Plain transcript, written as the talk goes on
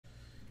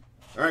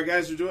All right,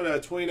 guys, we're doing a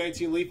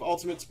 2019 Leaf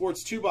Ultimate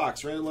Sports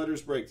 2-box random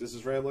letters break. This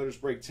is random letters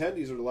break 10.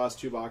 These are the last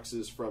 2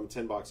 boxes from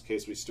 10-box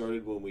case we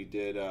started when we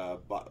did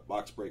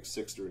box breaks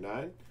 6 through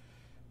 9.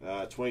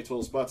 20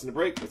 total spots in the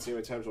break. Let's see how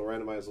many times we'll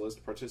randomize the list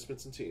of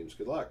participants and teams.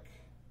 Good luck.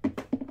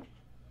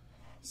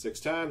 6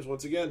 times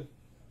once again.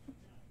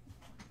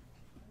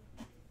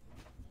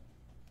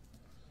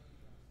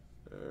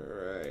 All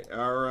right,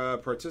 our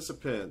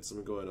participants. Let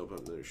me go ahead and open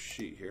up the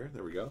sheet here.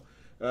 There we go.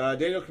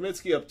 Daniel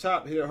Kaminsky up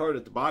top, hit it hard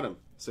at the bottom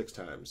 6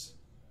 times.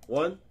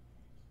 1,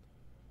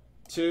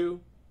 2,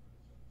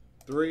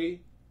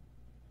 3,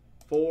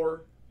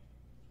 4,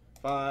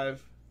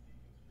 5,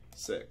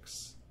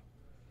 6.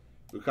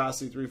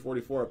 Bukasi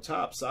 344 up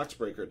top, Sox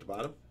breaker at the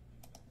bottom.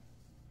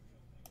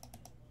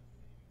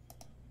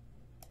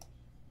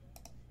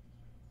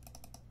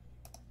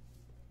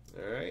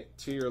 All right,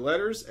 to your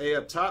letters, A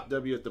up top,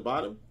 W at the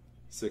bottom,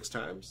 6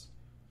 times.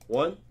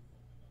 1,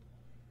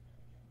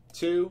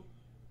 2,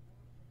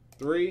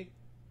 3,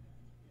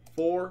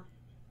 4,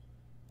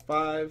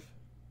 5,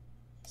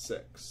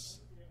 6.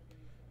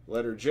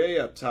 Letter J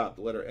up top,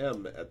 letter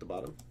M at the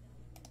bottom.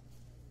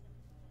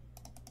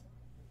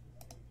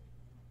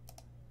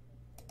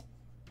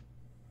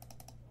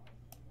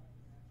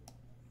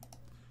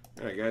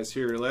 All right, guys,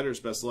 here are your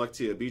letters. Best of luck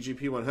to you.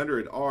 BGP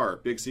 100, R,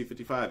 Big C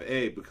 55,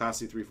 A,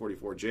 Bukasi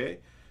 344, J,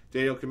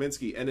 Daniel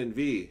Kaminsky, N and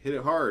V, Hit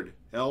It Hard,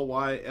 L,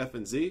 Y, F,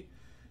 and Z,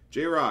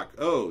 J Rock,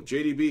 O,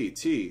 JDB,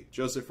 T,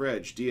 Joseph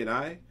Reg, D and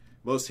I,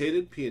 Most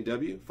Hated, P and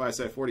W,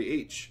 Fireside 40,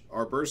 H,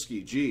 R,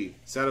 Bursky, G,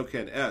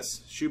 Sadoken,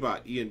 S,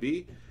 Shubat, E and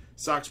B,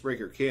 Sox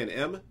Breaker, K and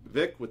M,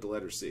 Vic with the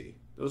letter C.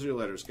 Those are your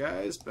letters,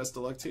 guys. Best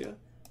of luck to you.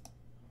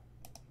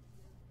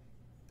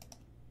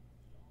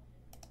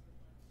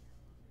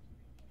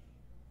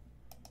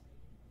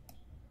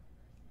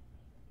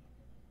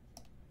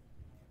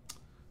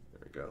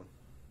 Go.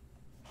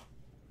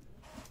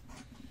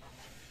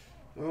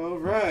 All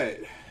right.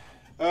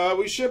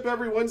 We ship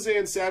every Wednesday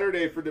and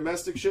Saturday for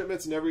domestic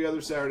shipments and every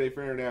other Saturday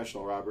for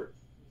international, Robert.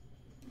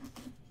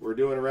 We're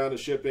doing a round of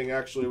shipping.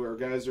 Actually, our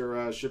guys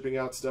are shipping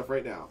out stuff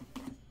right now.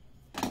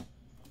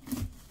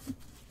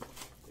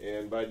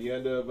 And by the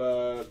end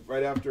of,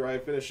 right after I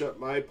finish up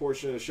my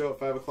portion of the show at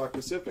 5 o'clock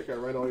Pacific, I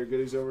run all your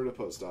goodies over to the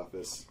post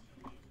office.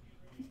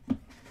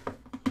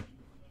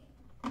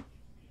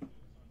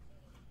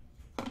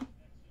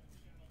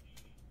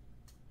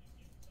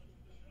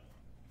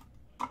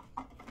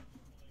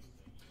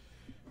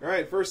 All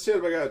right, first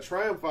hit, I got a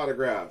Triumph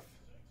autograph.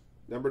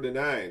 Number to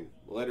 9,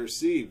 letter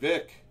C,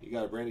 Vic. You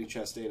got a Brandy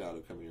Chastain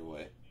auto coming your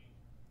way.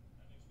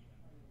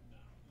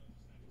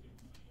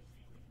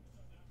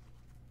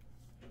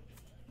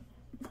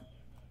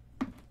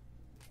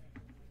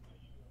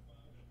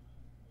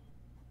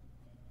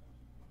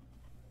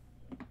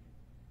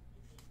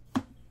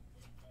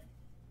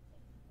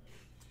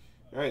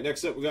 All right,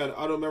 next up we got an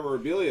auto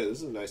memorabilia.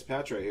 This is a nice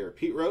patch right here.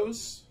 Pete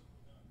Rose.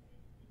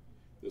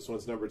 This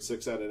one's numbered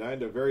 6 out of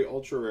 9. A very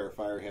ultra rare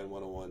Firehand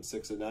 101,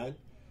 6 of 9.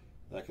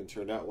 I can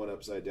turn that one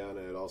upside down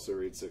and it also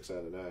reads 6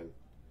 out of 9.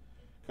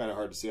 Kind of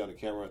hard to see on the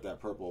camera with that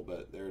purple,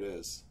 but there it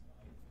is.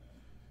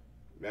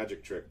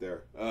 Magic trick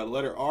there.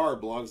 Letter R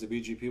belongs to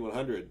BGP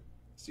 100.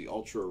 It's the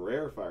ultra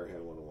rare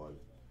Firehand 101.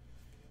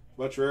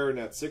 Much rarer than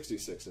that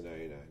 66 of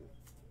 99.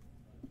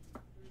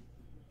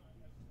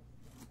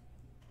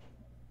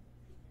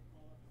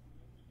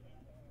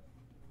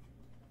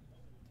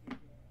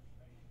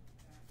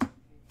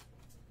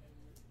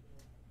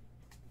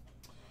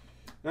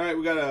 All right,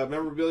 we got a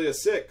memorabilia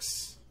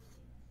 6.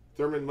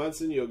 Thurman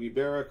Munson, Yogi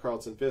Berra,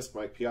 Carlton Fisk,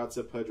 Mike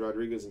Piazza, Pudge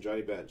Rodriguez, and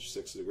Johnny Bench.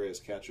 6 of the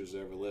greatest catchers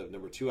that ever lived.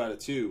 Number 2 out of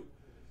 2.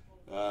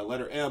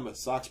 Letter M,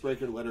 Sox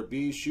Breaker. The letter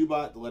B,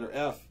 Shubat. The letter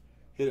F,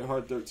 Hit It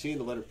Hard 13.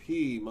 The letter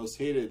P, Most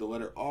Hated. The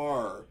letter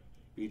R,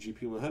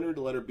 BGP 100.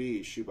 The letter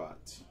B,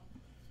 Shubat.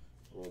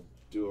 We'll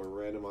do a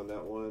random on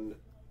that one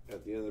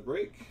at the end of the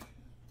break.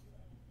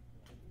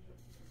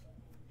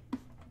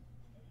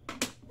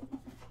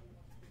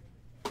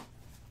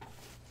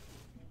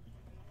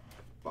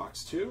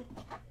 Box 2.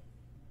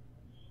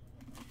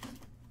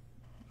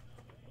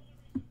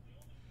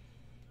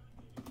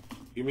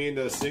 You mean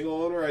the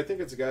single owner? I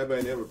think it's a guy by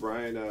the name of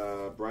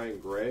Brian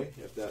Gray.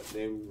 If that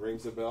name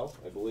rings a bell,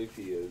 I believe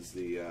he is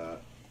the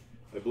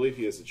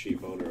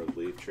chief owner of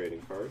Leaf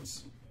Trading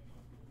Cards.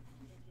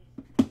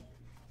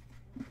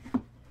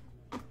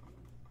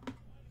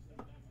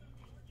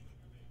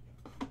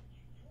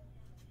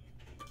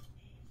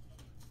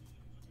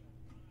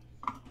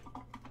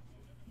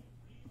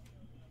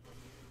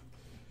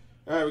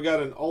 All right, we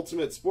got an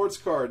Ultimate Sports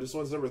card. This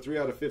one's number 3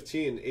 out of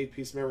 15.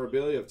 8-piece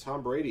memorabilia of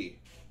Tom Brady.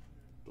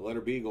 The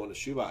letter B going to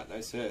Shubat.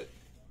 Nice hit.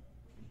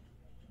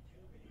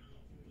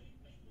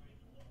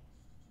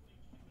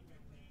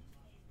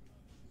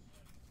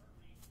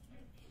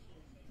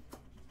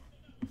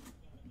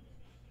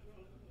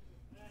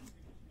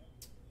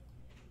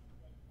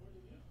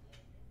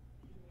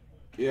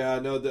 Yeah,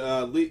 no,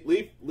 the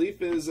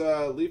Leaf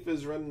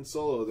is running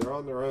solo. They're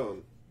on their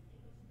own.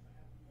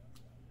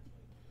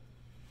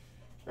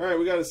 All right,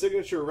 we got a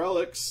signature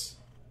relics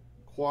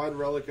Quad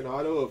relic and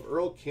auto of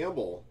Earl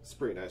Campbell. It's a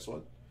pretty nice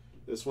one.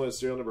 This one is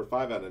serial number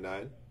 5 out of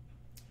 9.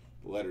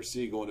 Letter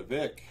C going to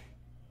Vic.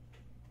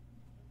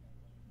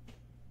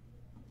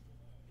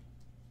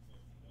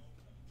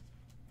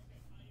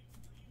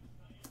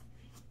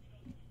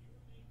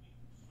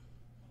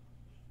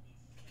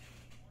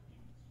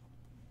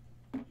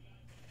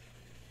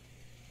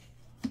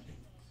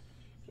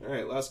 All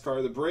right, last card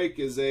of the break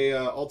is a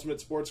Ultimate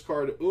Sports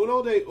card,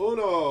 Uno de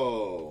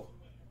Uno.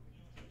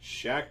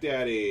 Shaq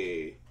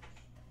Daddy.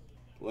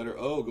 Letter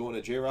O going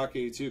to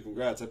J-Rock82.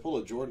 Congrats. I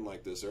pulled a Jordan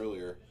like this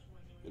earlier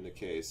in the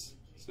case.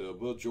 So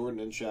both Jordan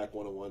and Shaq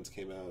 101s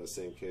came out of the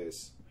same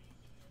case,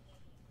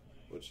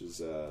 which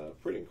is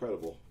pretty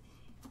incredible.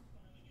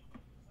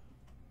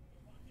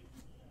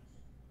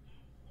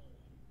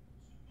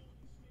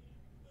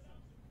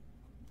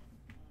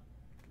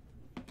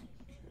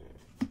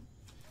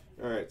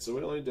 All right, so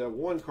we only have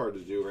one card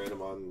to do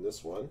random on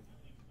this one.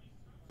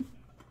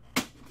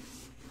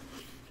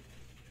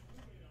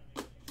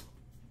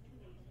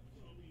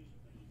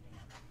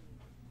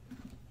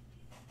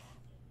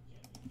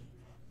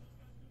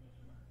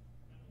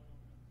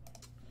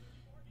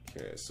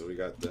 Okay, so we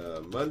got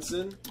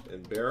Munson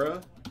and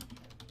Berra,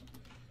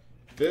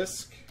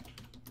 Fisk,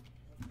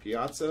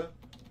 Piazza,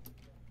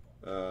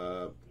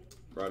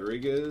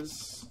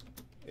 Rodriguez,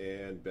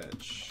 and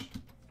Bench.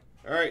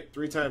 All right,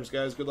 3 times,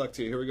 guys. Good luck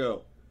to you. Here we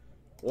go.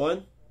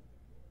 1,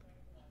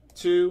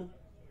 2,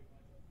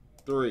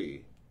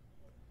 3.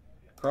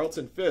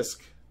 Carlton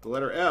Fisk. The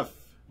letter F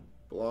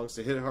belongs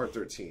to Hit Heart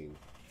 13.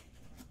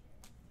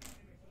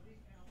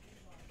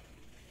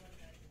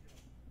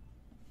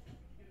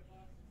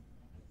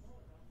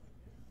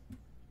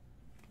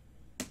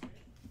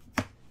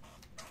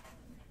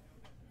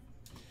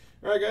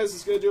 All right, guys,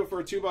 that's going to do it for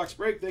a 2-box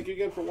break. Thank you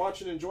again for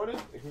watching and joining.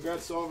 And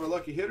congrats to all of our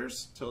lucky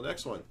hitters. Till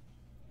next one.